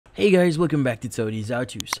Hey guys, welcome back to Toadie's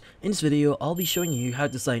How-Tos. In this video, I'll be showing you how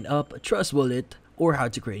to sign up a Trust Wallet or how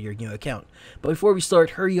to create your new account. But before we start,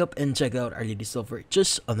 hurry up and check out our latest software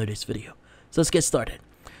just under this video. So let's get started.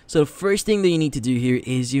 So the first thing that you need to do here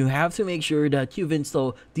is you have to make sure that you've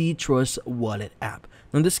installed the Trust Wallet app.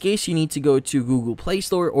 Now in this case, you need to go to Google Play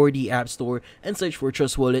Store or the App Store and search for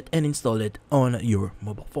Trust Wallet and install it on your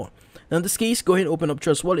mobile phone. Now in this case, go ahead and open up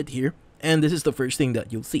Trust Wallet here. And this is the first thing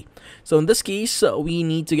that you'll see. So in this case, we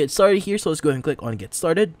need to get started here. So let's go ahead and click on get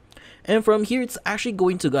started. And from here, it's actually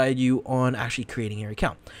going to guide you on actually creating your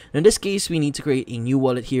account. In this case, we need to create a new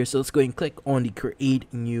wallet here. So let's go ahead and click on the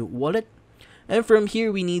create new wallet. And from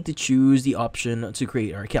here, we need to choose the option to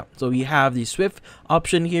create our account. So we have the Swift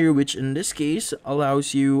option here, which in this case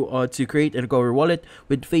allows you to create and recover wallet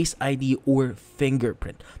with Face ID or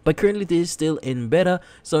fingerprint. But currently, this is still in beta.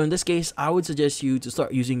 So in this case, I would suggest you to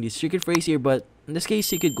start using the secret phrase here. But in this case,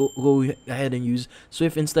 you could go ahead and use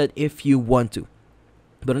Swift instead if you want to.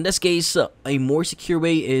 But in this case, a more secure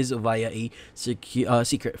way is via a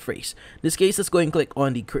secret phrase. In this case, let's go and click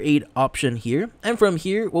on the create option here. And from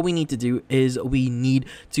here, what we need to do is we need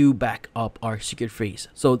to back up our secret phrase.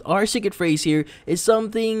 So our secret phrase here is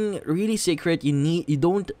something really secret. You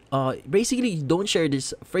don't share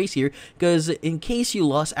this phrase here because in case you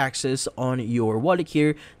lost access on your wallet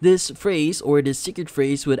here, this phrase or this secret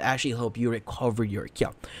phrase would actually help you recover your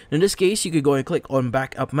account. In this case, you could go and click on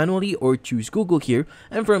back up manually or choose Google here.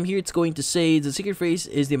 And from here, it's going to say the secret phrase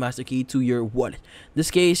is the master key to your wallet. In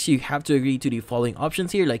this case, you have to agree to the following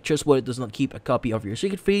options here, like Trust Wallet does not keep a copy of your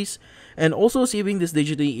secret phrase. And also saving this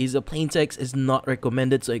digitally is a plain text is not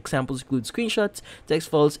recommended. So examples include screenshots, text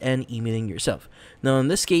files, and emailing yourself. Now, in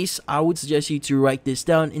this case, I would suggest you to write this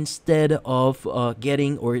down instead of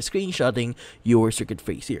getting or screenshotting your secret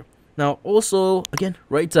phrase here. Now, also, again,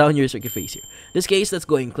 write down your secret phrase here. In this case, let's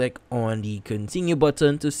go and click on the continue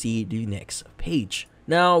button to see the next page.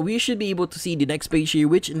 Now, we should be able to see the next page here,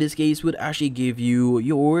 which in this case would actually give you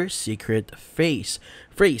your secret phrase.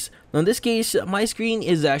 Now, in this case, my screen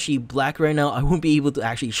is actually black right now. I won't be able to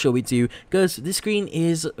actually show it to you because this screen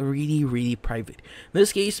is really private. In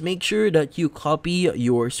this case, make sure that you copy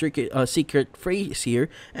your secret phrase here.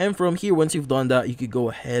 And from here, once you've done that, you could go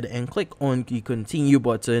ahead and click on the continue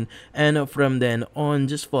button. And from then on,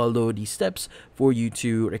 just follow the steps for you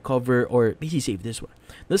to recover or basically save this one.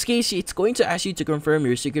 In this case, it's going to ask you to confirm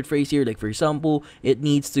your secret phrase here. Like for example, it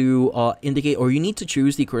needs to indicate, or you need to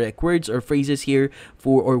choose the correct words or phrases here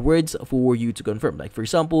or words for you to confirm. Like for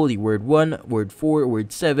example, the word 1, word 4,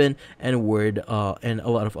 word 7, and word and a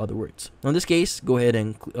lot of other words. Now in this case, go ahead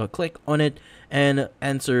and click on it and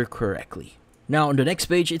answer correctly. Now on the next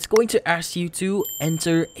page, it's going to ask you to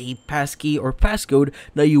enter a passkey or passcode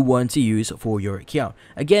that you want to use for your account.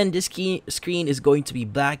 Again, this screen is going to be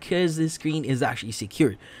black because this screen is actually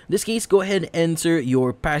secured. In this case, go ahead and enter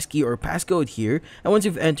your passkey or passcode here. And once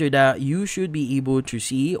you've entered that, you should be able to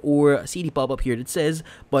see the pop-up here that says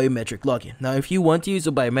biometric login. Now, if you want to use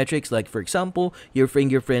the biometrics, like for example, your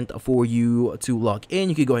fingerprint for you to log in,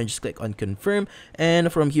 you can go ahead and just click on confirm. And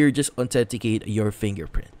from here, just authenticate your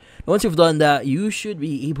fingerprint. Once you've done that, you should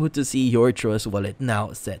be able to see your Trust Wallet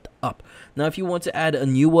now set up. Now, if you want to add a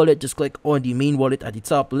new wallet, just click on the main wallet at the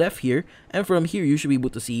top left here. And from here, you should be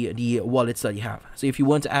able to see the wallets that you have. So if you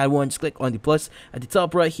want to add one, just click on the plus at the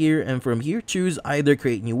top right here. And from here, choose either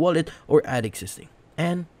create new wallet or add existing.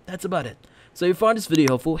 And that's about it. So if you found this video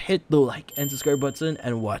helpful, hit the like and subscribe button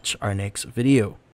and watch our next video.